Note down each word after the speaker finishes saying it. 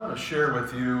want to share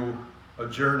with you a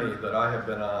journey that I have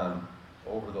been on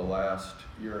over the last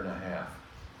year and a half.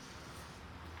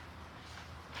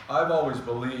 I've always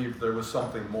believed there was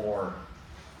something more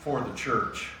for the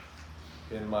church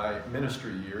in my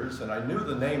ministry years, and I knew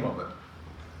the name of it.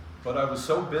 But I was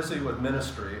so busy with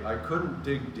ministry, I couldn't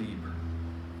dig deep.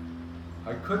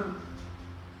 I couldn't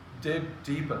dig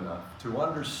deep enough to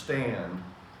understand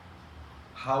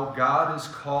how God is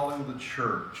calling the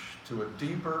church to a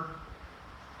deeper,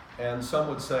 and some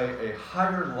would say a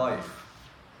higher life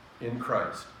in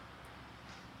Christ.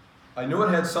 I knew it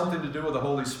had something to do with the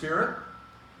Holy Spirit.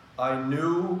 I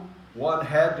knew one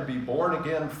had to be born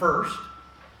again first,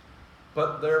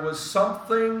 but there was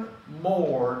something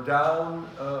more down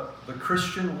the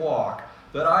Christian walk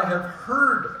that I have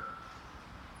heard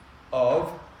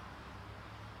of,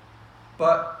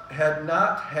 but had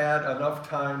not had enough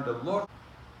time to look.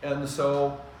 And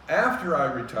so after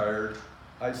I retired,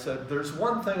 I said, there's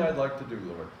one thing I'd like to do,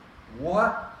 Lord.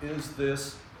 What is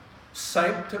this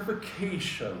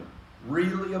sanctification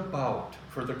really about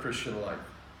for the Christian life?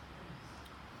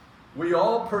 We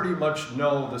all pretty much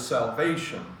know the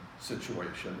salvation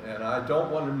situation, and I don't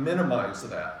want to minimize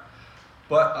that.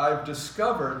 But I've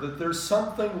discovered that there's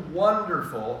something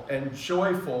wonderful and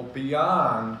joyful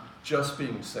beyond just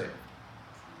being saved.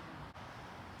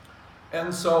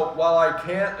 And so while I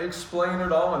can't explain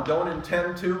it all and don't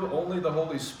intend to, only the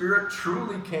Holy Spirit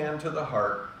truly can to the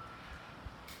heart.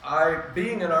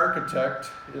 Being an architect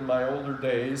in my older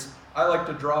days, I like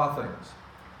to draw things.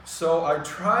 So I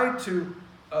try to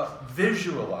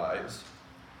visualize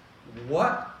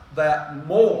what that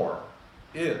more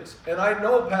is. And I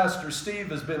know Pastor Steve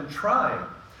has been trying,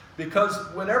 because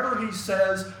whenever he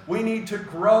says we need to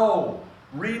grow,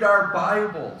 read our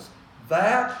Bibles,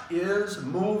 that is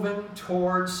moving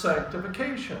towards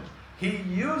sanctification. He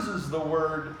uses the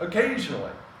word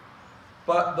occasionally.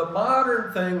 But the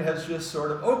modern thing has just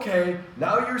sort of, okay,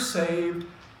 now you're saved,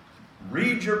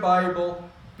 read your Bible,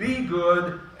 be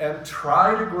good, and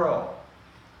try to grow.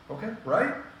 Okay,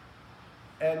 right?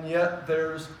 And yet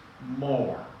there's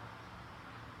more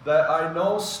that I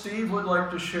know Steve would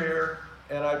like to share,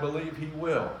 and I believe he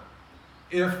will,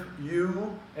 if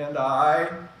you and I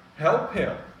help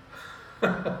him,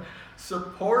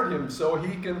 support him so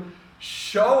he can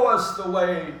show us the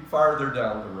way farther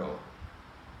down the road.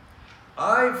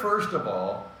 I, first of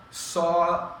all,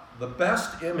 saw the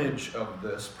best image of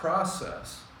this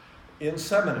process in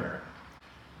seminary.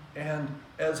 And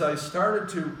as I started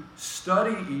to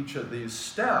study each of these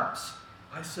steps,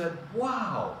 I said,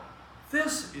 wow,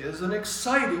 this is an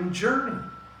exciting journey.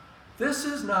 This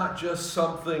is not just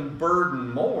something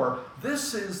burden more.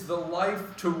 This is the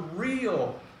life to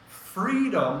real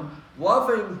freedom,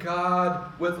 loving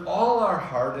God with all our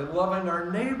heart and loving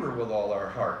our neighbor with all our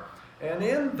heart. And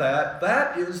in that,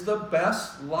 that is the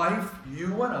best life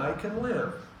you and I can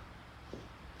live.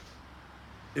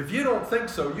 If you don't think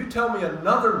so, you tell me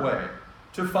another way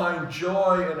to find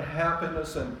joy and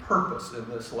happiness and purpose in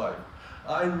this life.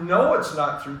 I know it's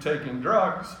not through taking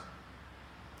drugs.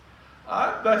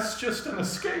 That's just an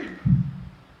escape.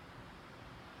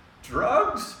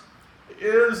 Drugs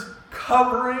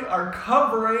are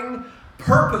covering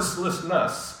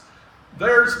purposelessness.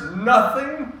 There's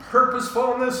nothing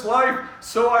purposeful in this life,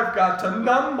 so I've got to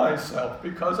numb myself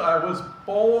because I was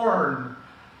born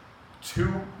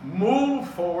to move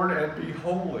forward and be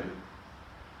holy.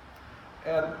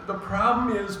 And the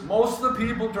problem is most of the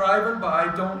people driving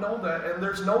by don't know that, and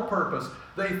there's no purpose.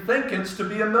 They think it's to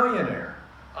be a millionaire.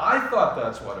 I thought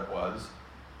that's what it was.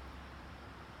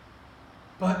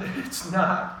 But it's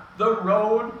not the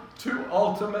road to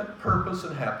ultimate purpose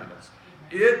and happiness.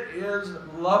 It is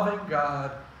loving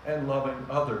God and loving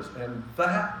others, and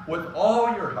that with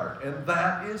all your heart, and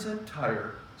that is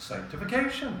entire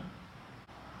sanctification.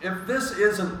 If this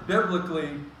isn't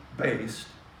biblically based,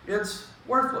 it's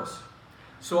worthless.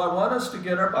 So I want us to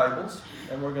get our Bibles,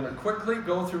 and we're going to quickly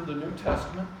go through the New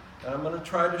Testament, and I'm going to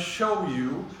try to show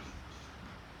you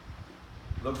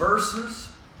the verses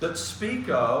that speak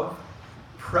of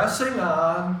pressing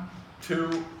on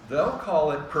to, they'll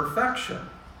call it perfection.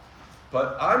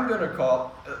 But I'm going to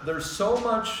call, there's so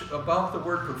much about the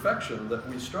word perfection that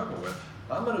we struggle with.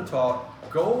 I'm going to talk,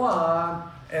 go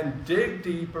on and dig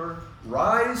deeper,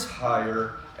 rise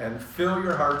higher, and fill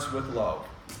your hearts with love.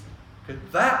 Okay,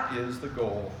 that is the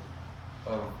goal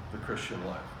of the Christian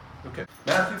life. Okay,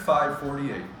 Matthew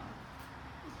 5:48.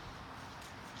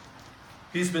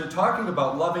 He's been talking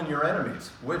about loving your enemies,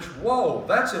 which, whoa,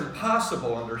 that's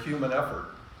impossible under human effort.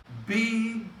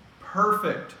 Be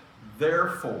perfect,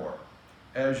 therefore,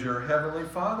 as your heavenly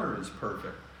Father is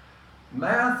perfect.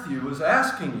 Matthew is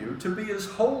asking you to be as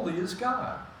holy as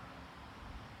God.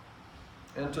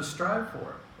 and to strive for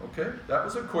it. Okay, that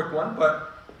was a quick one,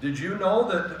 but did you know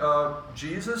that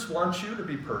Jesus wants you to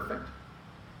be perfect?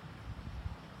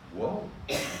 Whoa.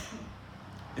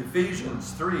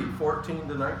 Ephesians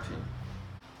 3:14-19.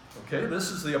 Okay,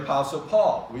 this is the Apostle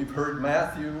Paul. We've heard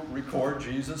Matthew record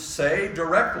Jesus say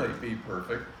directly, be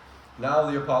perfect. Now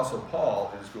the Apostle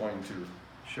Paul is going to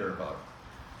share about it.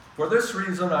 For this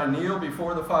reason I kneel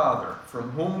before the Father,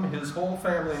 from whom his whole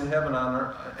family in heaven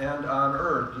and on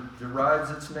earth derives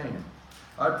its name.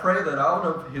 I pray that out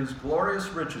of his glorious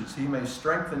riches he may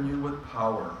strengthen you with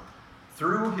power,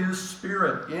 through his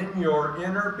Spirit in your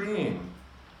inner being.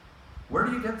 Where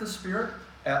do you get the Spirit?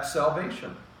 At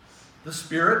salvation. The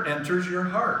Spirit enters your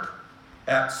heart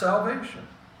at salvation.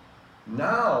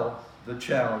 Now the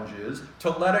challenge is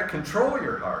to let it control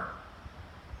your heart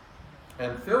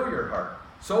and fill your heart,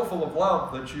 so full of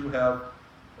love that you have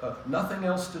nothing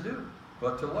else to do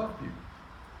but to love people,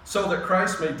 so that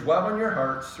Christ may dwell in your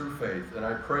hearts through faith. And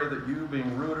I pray that you,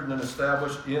 being rooted and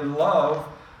established in love,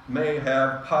 may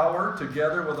have power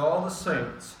together with all the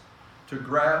saints to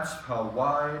grasp how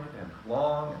wide and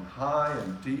long and high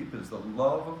and deep is the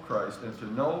love of Christ, and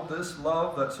to know this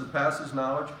love that surpasses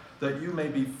knowledge, that you may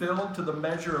be filled to the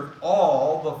measure of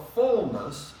all the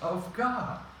fullness of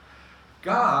God.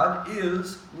 God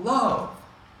is love.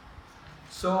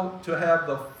 So to have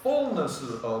the fullness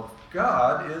of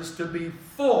God is to be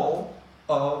full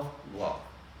of love.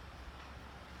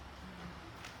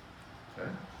 Okay?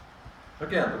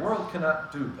 Again, the world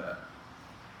cannot do that.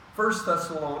 1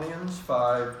 Thessalonians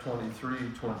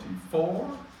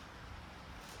 5:23-24.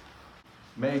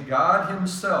 May God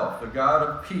himself, the God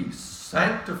of peace,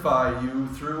 sanctify you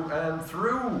through and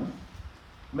through.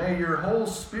 May your whole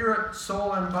spirit,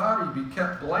 soul, and body be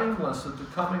kept blameless at the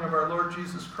coming of our Lord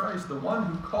Jesus Christ. The one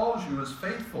who calls you is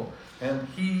faithful, and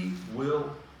he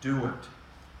will do it.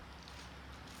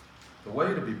 The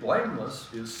way to be blameless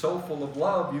is so full of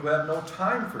love you have no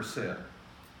time for sin.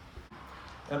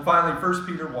 And finally, 1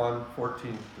 Peter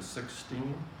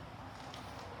 1:14-16.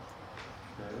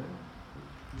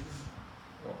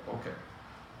 Okay.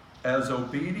 As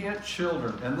obedient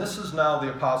children, and this is now the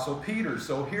Apostle Peter.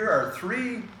 So here are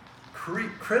three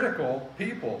critical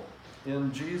people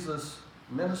in Jesus'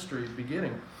 ministry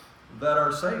beginning that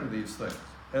are saying these things.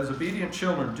 As obedient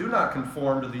children, do not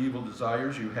conform to the evil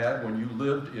desires you had when you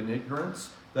lived in ignorance,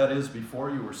 that is, before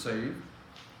you were saved.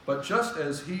 But just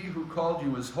as he who called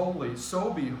you is holy,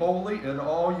 so be holy in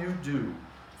all you do.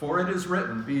 For it is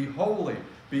written, be holy,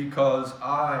 because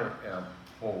I am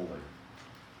holy.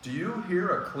 Do you hear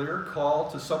a clear call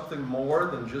to something more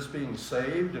than just being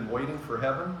saved and waiting for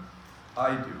heaven?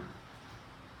 I do.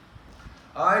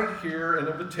 I hear an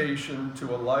invitation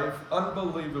to a life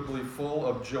unbelievably full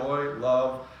of joy,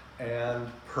 love,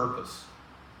 and purpose.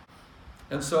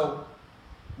 And so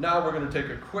now we're going to take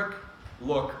a quick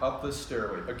look up this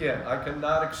stairway. Again, I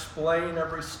cannot explain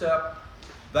every step.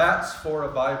 That's for a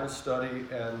Bible study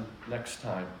and next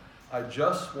time. I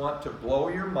just want to blow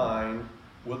your mind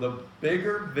with a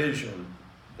bigger vision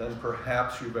than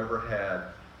perhaps you've ever had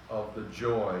of the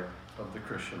joy of the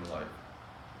Christian life.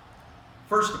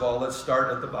 First of all, let's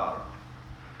start at the bottom.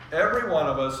 Every one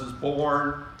of us is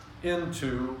born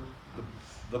into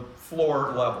the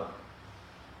floor level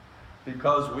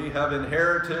because we have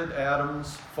inherited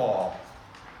Adam's fall.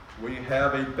 We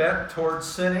have a bent towards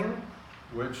sinning,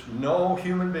 which no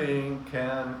human being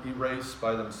can erase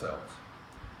by themselves.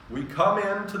 We come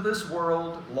into this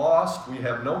world lost. We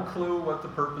have no clue what the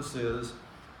purpose is,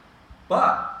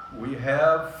 but we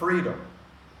have freedom.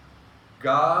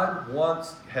 God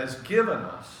has given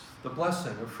us the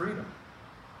blessing of freedom.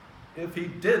 If he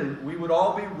didn't, we would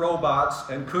all be robots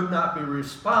and could not be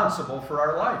responsible for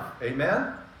our life.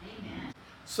 Amen? Amen.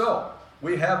 So,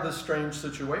 we have this strange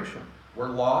situation. We're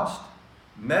lost.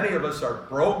 Many of us are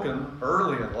broken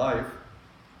early in life.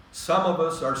 Some of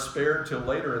us are spared till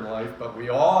later in life, but we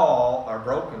all are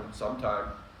broken sometime.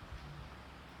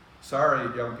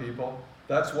 Sorry, young people.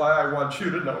 That's why I want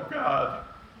you to know God.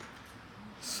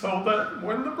 So that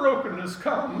when the brokenness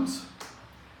comes,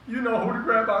 you know who to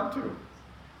grab onto.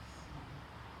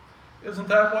 Isn't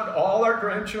that what all our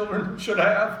grandchildren should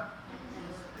have?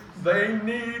 They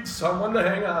need someone to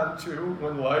hang on to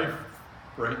when life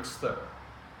breaks them.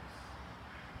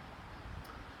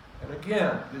 And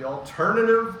again, the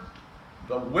alternative,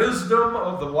 the wisdom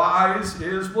of the wise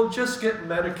is we'll just get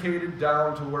medicated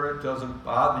down to where it doesn't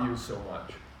bother you so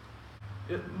much.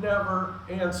 It never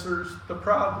answers the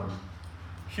problem.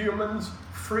 Humans,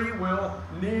 free will,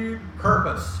 need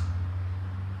purpose.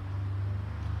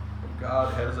 And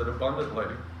God has it abundantly.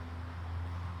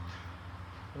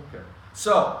 Okay.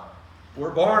 So,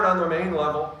 we're born on the main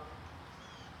level.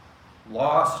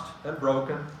 lost and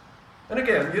broken. And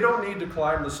again, you don't need to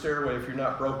climb the stairway if you're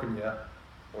not broken yet,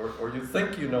 or you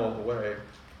think you know the way.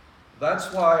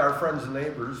 That's why our friends and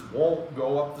neighbors won't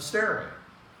go up the stairway.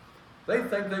 They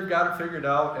think they've got it figured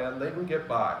out and they can get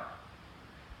by.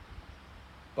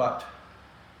 But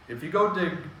if you go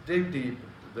dig deep,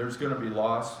 there's going to be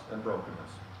loss and brokenness.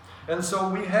 And so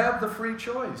we have the free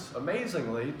choice,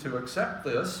 amazingly, to accept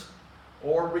this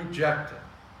or reject it.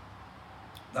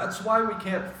 That's why we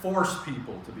can't force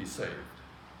people to be saved.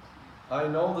 I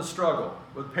know the struggle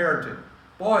with parenting.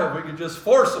 Boy, if we could just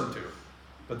force them to.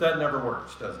 But that never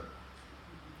works, does it?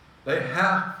 They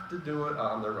have to do it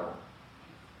on their own.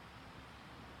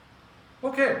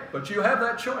 Okay, but you have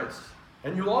that choice.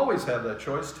 And you'll always have that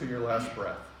choice to your last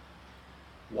breath.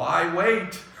 Why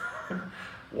wait?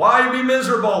 Why be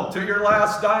miserable to your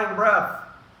last dying breath?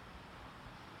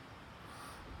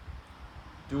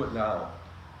 Do it now.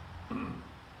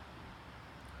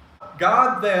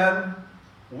 God then,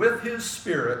 with his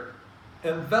Spirit,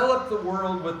 enveloped the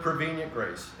world with prevenient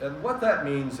grace. And what that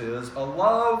means is a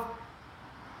love.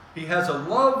 He has a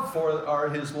love for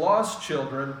his lost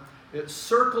children. It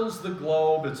circles the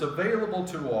globe. It's available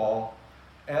to all.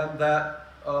 And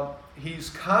that he's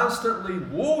constantly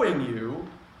wooing you,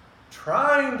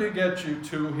 trying to get you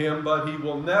to him, but he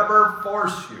will never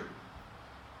force you.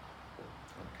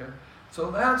 Okay?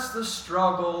 So that's the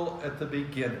struggle at the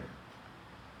beginning.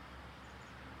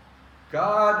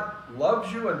 God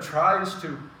loves you and tries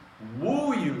to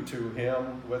woo you to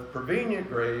him with prevenient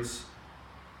grace,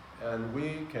 and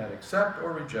we can accept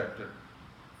or reject it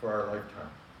for our lifetime.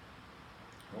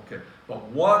 Okay, but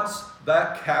once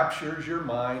that captures your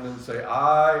mind and say,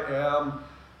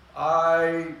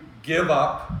 I give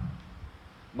up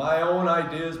my own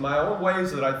ideas, my own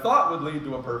ways that I thought would lead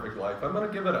to a perfect life, I'm going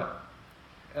to give it up,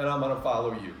 and I'm going to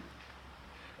follow you.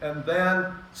 And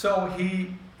then, so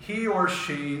he or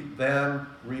she then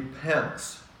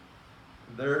repents.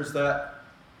 There's that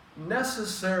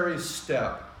necessary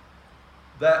step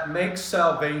that makes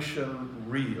salvation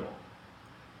real,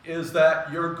 is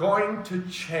that you're going to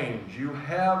change. You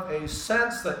have a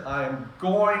sense that I'm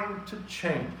going to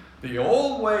change. The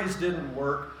old ways didn't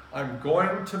work. I'm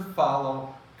going to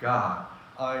follow God.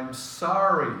 I'm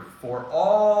sorry for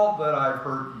all that I've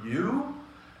hurt you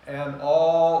and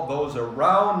all those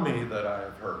around me that I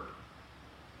have hurt.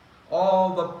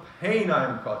 All the pain I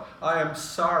am caused. I am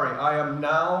sorry. I am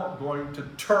now going to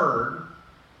turn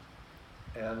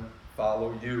and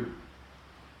follow you.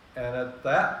 And at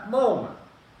that moment,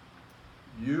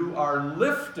 you are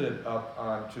lifted up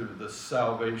onto the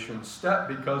salvation step,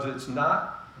 because it's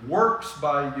not works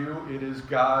by you, it is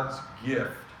God's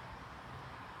gift.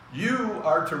 You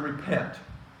are to repent.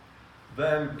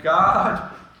 Then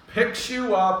God picks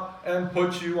you up and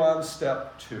puts you on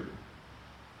step 2.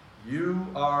 You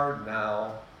are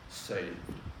now saved.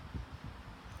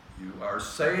 You are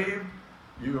saved,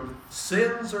 your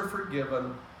sins are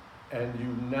forgiven, and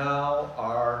you now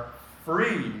are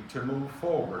free to move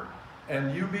forward,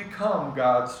 and you become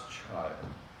God's child.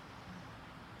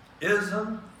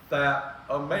 Isn't that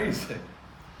amazing?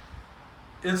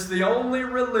 It's the only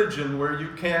religion where you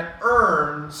can't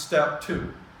earn step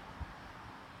 2.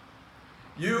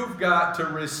 You've got to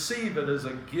receive it as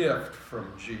a gift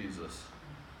from Jesus.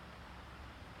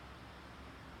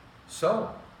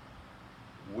 So,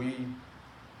 we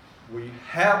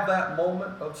have that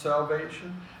moment of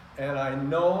salvation, and I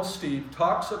know Steve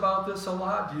talks about this a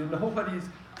lot. Do you know what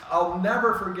I'll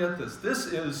never forget this. This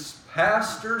is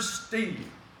Pastor Steve.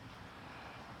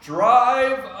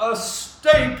 Drive a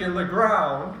stake in the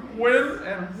ground when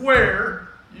and where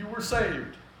you were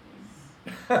saved.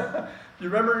 You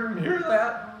remember him hear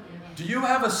that? Do you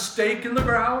have a stake in the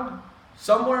ground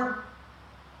somewhere?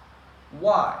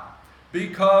 Why?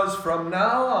 Because from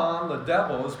now on, the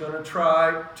devil is going to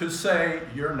try to say,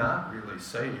 you're not really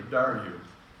saved, are you?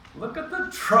 Look at the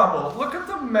trouble. Look at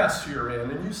the mess you're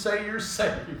in, and you say you're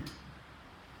saved.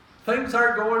 Things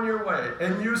aren't going your way,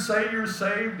 and you say you're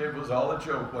saved. It was all a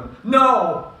joke.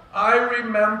 No, I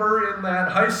remember in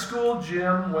that high school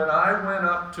gym when I went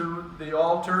up to the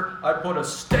altar, I put a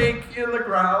stake in the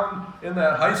ground in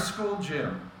that high school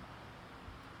gym.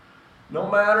 No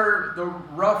matter the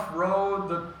rough road,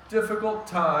 the difficult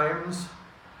times,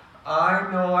 I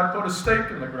know I put a stake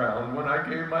in the ground when I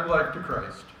gave my life to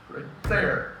Christ. Right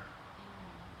there.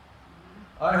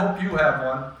 I hope you have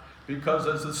one, because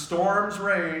as the storms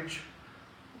rage,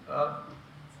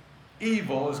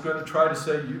 evil is going to try to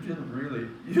say, you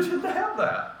didn't have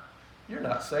that. You're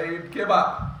not saved. Give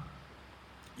up.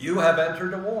 You have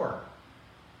entered a war.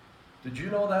 Did you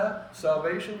know that?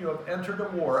 Salvation, you have entered a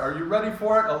war. Are you ready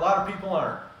for it? A lot of people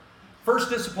aren't. First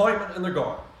disappointment and they're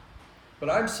gone. But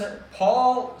I'm saying,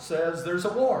 Paul says there's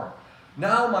a war.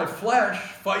 Now my flesh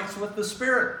fights with the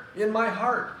Spirit in my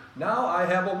heart. Now I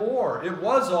have a war. It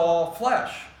was all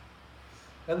flesh.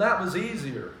 And that was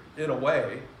easier in a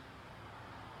way.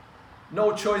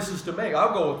 No choices to make.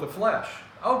 I'll go with the flesh.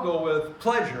 I'll go with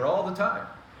pleasure all the time.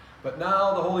 But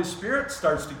now the Holy Spirit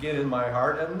starts to get in my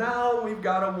heart, and now we've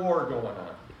got a war going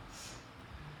on.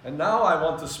 And now I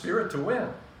want the Spirit to win.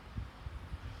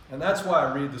 And that's why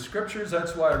I read the Scriptures.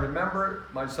 That's why I remember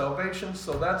my salvation.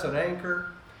 So that's an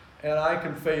anchor, and I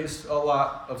can face a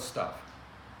lot of stuff.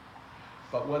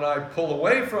 But when I pull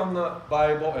away from the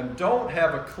Bible and don't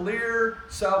have a clear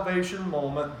salvation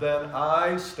moment, then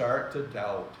I start to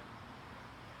doubt.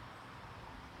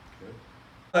 Okay.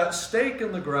 That stake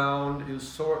in the ground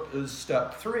is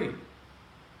step 3.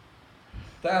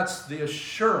 That's the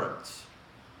assurance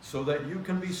so that you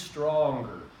can be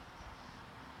stronger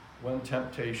when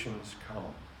temptations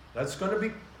come. That's going to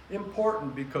be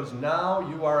important because now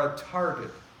you are a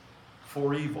target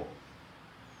for evil.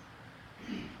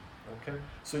 Okay?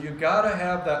 So you've got to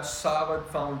have that solid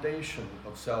foundation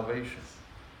of salvation.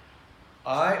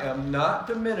 I am not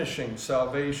diminishing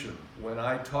salvation when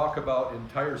I talk about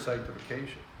entire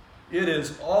sanctification. It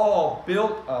is all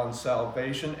built on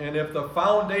salvation, and if the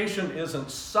foundation isn't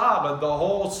solid, the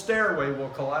whole stairway will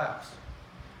collapse.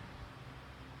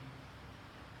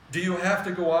 Do you have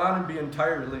to go on and be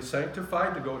entirely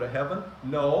sanctified to go to heaven?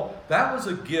 No, that was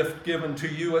a gift given to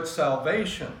you at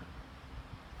salvation.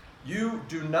 You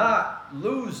do not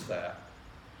lose that.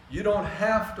 You don't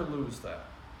have to lose that.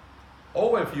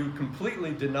 Oh, if you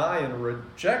completely deny and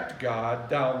reject God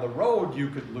down the road, you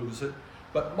could lose it.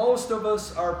 But most of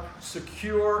us are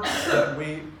secure that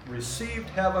we received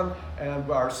heaven and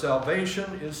our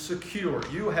salvation is secure.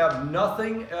 You have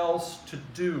nothing else to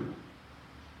do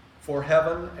for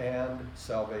heaven and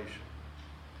salvation.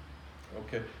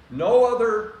 Okay? No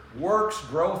other works,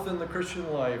 growth in the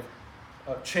Christian life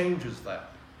changes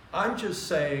that. I'm just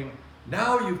saying,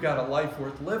 now you've got a life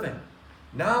worth living.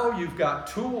 Now you've got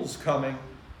tools coming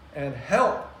and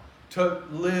help to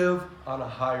live on a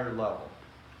higher level.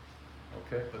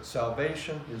 Okay? But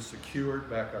salvation is secured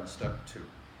back on step 2.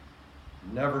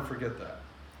 Never forget that.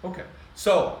 Okay,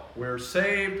 so we're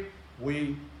saved.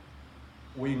 We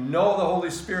know the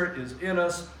Holy Spirit is in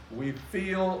us. We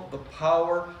feel the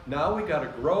power. Now we got to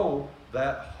grow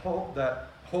that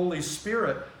Holy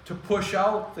Spirit to push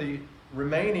out the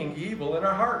remaining evil in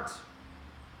our hearts.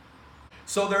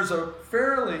 So there's a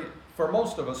fairly, for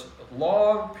most of us,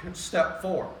 long step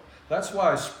 4. That's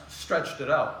why I stretched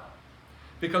it out.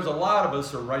 Because a lot of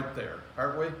us are right there,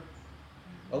 aren't we?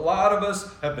 A lot of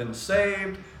us have been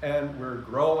saved and we're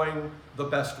growing the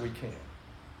best we can.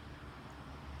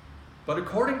 But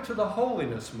according to the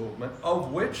holiness movement,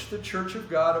 of which the Church of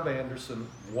God of Anderson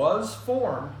was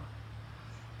formed,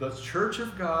 the Church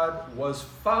of God was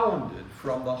founded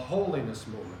from the holiness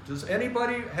movement. Does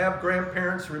anybody have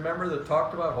grandparents, remember, that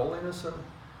talked about holiness and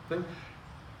things?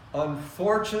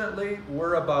 Unfortunately,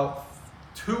 we're about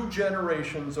 2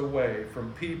 generations away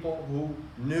from people who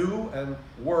knew and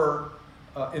were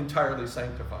entirely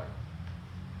sanctified.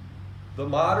 The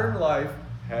modern life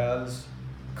has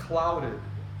clouded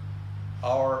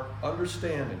our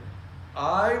understanding.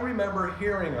 I remember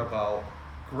hearing about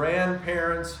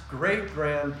grandparents,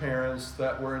 great-grandparents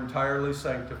that were entirely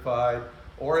sanctified,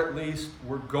 or at least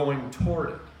were going toward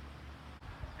it.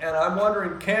 And I'm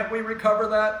wondering, can't we recover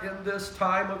that in this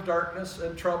time of darkness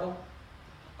and trouble?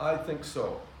 I think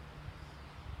so.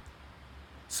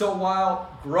 So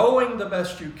while growing the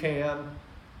best you can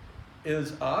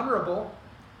is honorable,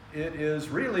 it is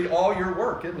really all your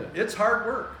work, isn't it? It's hard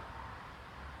work.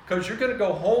 Because you're going to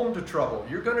go home to trouble.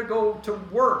 You're going to go to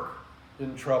work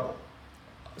in trouble.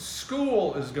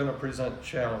 School is going to present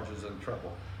challenges and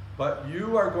trouble. But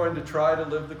you are going to try to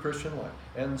live the Christian life.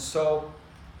 And so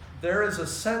there is a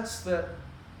sense that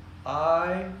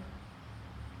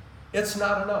it's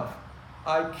not enough.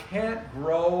 I can't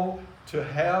grow to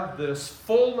have this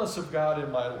fullness of God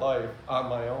in my life on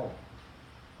my own.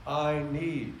 I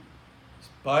need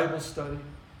Bible study,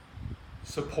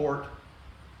 support,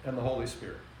 and the Holy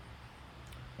Spirit.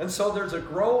 And so there's a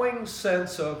growing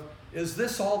sense of, is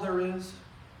this all there is?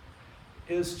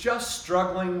 Is just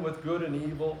struggling with good and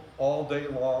evil all day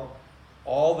long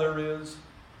all there is?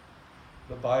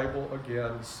 The Bible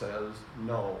again says,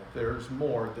 no, there's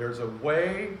more. There's a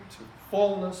way to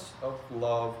fullness of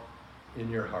love in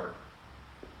your heart.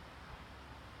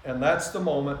 And that's the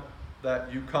moment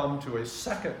that you come to a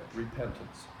second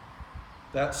repentance.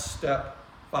 That's step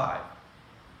 5.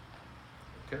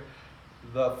 Okay?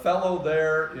 The fellow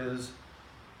there is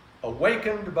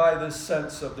awakened by this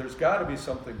sense of there's got to be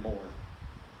something more.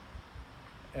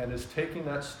 and is taking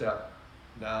that step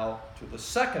now to the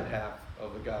second half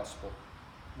of the gospel,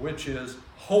 which is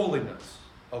holiness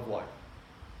of life.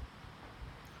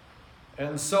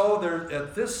 And so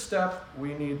at this step,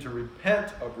 we need to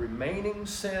repent of remaining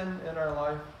sin in our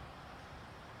life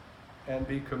and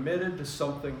be committed to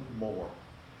something more.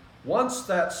 Once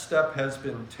that step has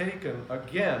been taken,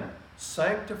 again,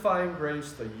 sanctifying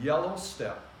grace, the yellow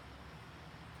step,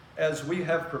 as we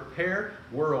have prepared,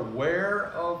 we're aware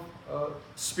of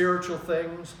spiritual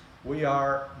things, we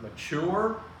are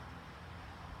mature,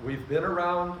 we've been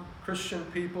around Christian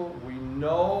people, we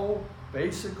know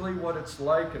basically what it's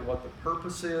like and what the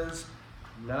purpose is.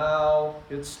 Now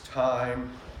it's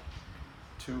time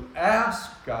to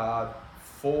ask God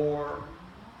for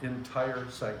entire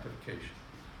sanctification,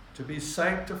 to be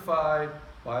sanctified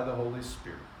by the Holy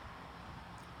Spirit.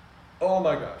 Oh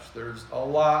my gosh, there's a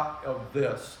lot of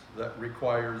this that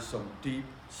requires some deep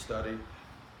study.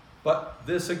 But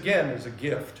this again is a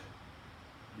gift.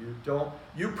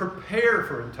 You prepare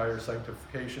for entire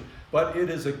sanctification, but it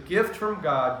is a gift from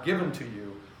God given to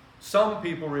you. Some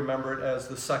people remember it as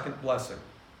the second blessing.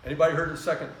 Anybody heard of the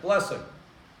second blessing?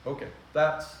 Okay,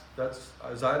 that's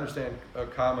as I understand, a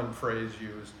common phrase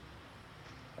used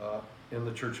in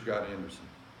the Church of God Anderson.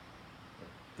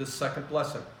 This second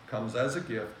blessing comes as a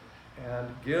gift and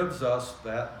gives us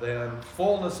that then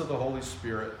fullness of the Holy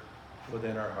Spirit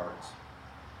within our hearts.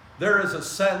 There is a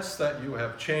sense that you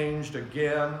have changed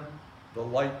again. The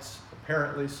lights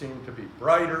apparently seem to be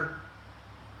brighter.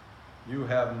 You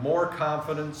have more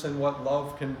confidence in what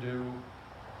love can do.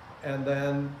 And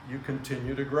then you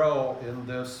continue to grow in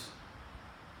this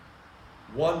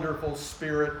wonderful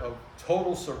spirit of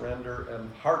total surrender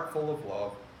and heart full of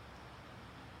love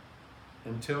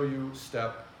until you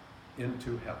step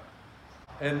into heaven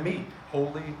and meet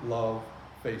holy love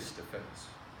face to face.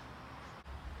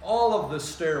 All of this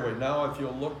stairway, now if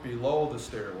you'll look below the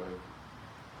stairway,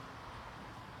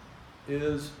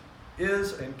 is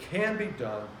and can be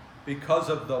done because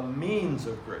of the means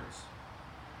of grace,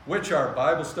 which are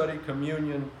Bible study,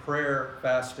 communion, prayer,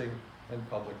 fasting, and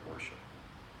public worship.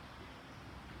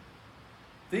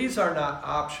 These are not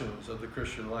options of the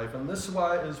Christian life, and this is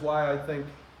why I think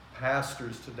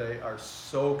pastors today are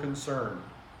so concerned.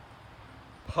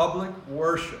 Public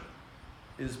worship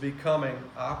is becoming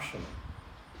optional.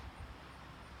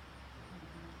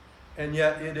 And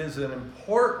yet it is an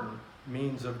important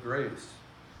means of grace.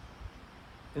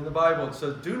 In the Bible it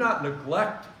says, do not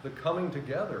neglect the coming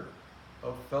together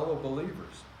of fellow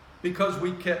believers, because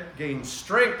we can gain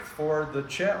strength for the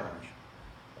challenge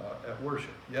at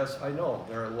worship. Yes, I know,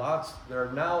 there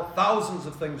are now thousands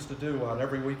of things to do on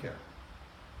every weekend.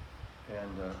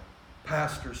 And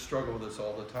pastors struggle with this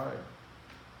all the time.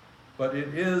 But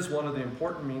it is one of the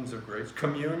important means of grace.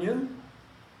 Communion,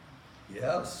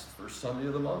 yes, first Sunday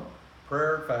of the month.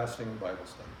 Prayer, fasting, and Bible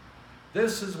study.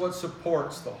 This is what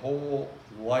supports the whole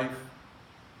life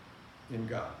in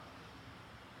God.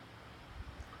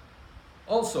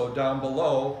 Also, down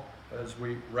below, as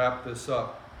we wrap this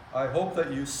up, I hope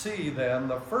that you see then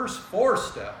the first 4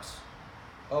 steps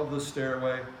of the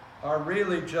stairway are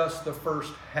really just the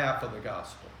first half of the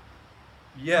gospel.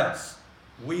 Yes,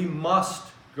 we must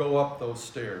go up those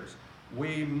stairs.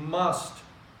 We must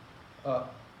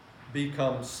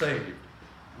become saved.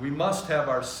 We must have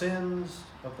our sins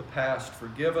of the past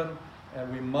forgiven,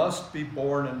 and we must be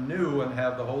born anew and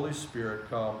have the Holy Spirit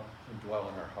come and dwell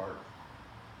in our heart.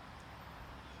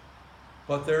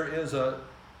 But there is a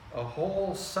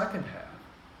whole second half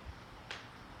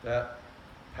that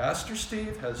Pastor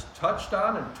Steve has touched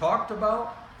on and talked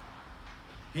about.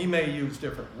 He may use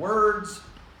different words,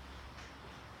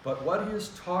 but what he is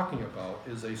talking about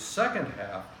is a second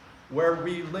half where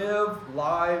we live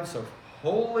lives of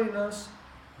holiness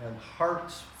and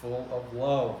hearts full of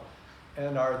love,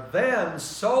 and are then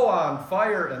so on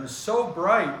fire and so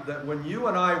bright that when you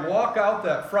and I walk out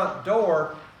that front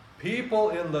door, people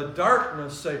in the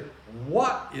darkness say,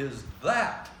 "What is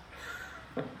that?"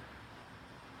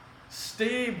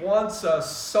 Steve wants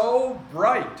us so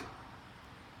bright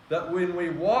that when we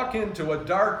walk into a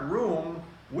dark room,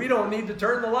 we don't need to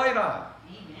turn the light on.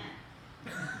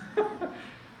 Amen.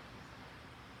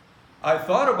 I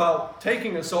thought about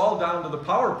taking us all down to the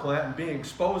power plant and being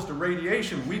exposed to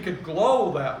radiation. We could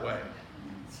glow that way.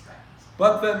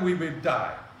 But then we would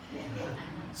die.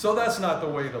 So that's not the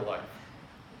way to life.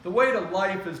 The way to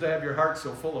life is to have your heart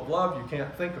so full of love you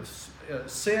can't think of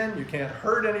sin, you can't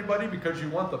hurt anybody because you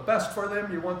want the best for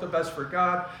them, you want the best for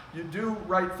God. You do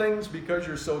right things because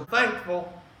you're so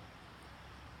thankful.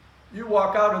 You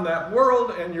walk out in that world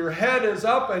and your head is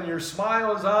up and your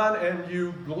smile is on and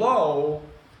you glow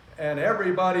and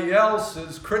everybody else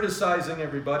is criticizing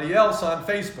everybody else on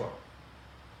Facebook.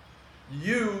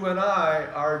 You and I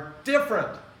are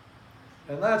different.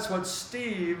 And that's what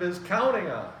Steve is counting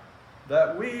on.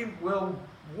 That we will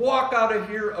walk out of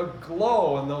here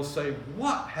aglow and they'll say,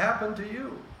 "What happened to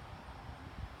you?"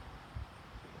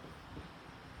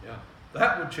 Yeah,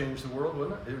 that would change the world,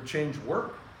 wouldn't it? It would change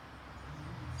work.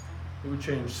 It would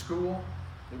change school.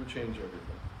 It would change everything.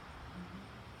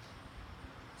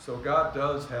 So God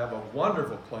does have a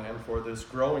wonderful plan for this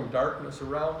growing darkness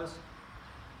around us.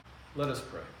 Let us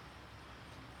pray.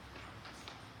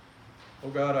 Oh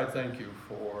God, I thank you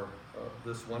for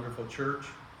this wonderful church.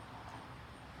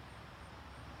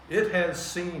 It has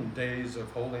seen days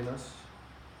of holiness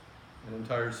and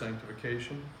entire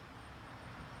sanctification.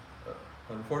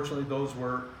 Unfortunately, those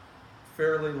were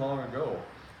fairly long ago.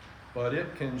 But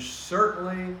it can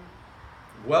certainly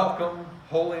welcome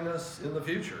holiness in the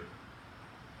future.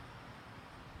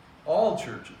 All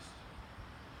churches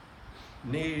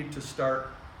need to start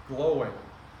glowing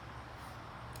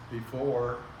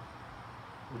before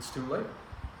it's too late.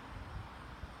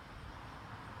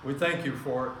 We thank you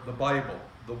for the Bible,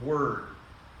 the Word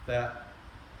that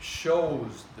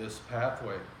shows this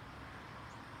pathway.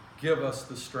 Give us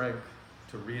the strength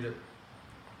to read it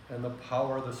and the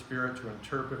power of the Spirit to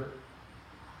interpret it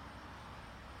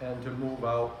and to move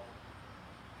out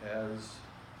as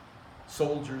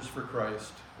soldiers for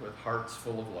Christ with hearts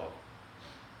full of love.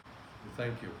 We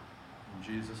thank you. In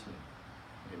Jesus'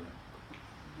 name, amen.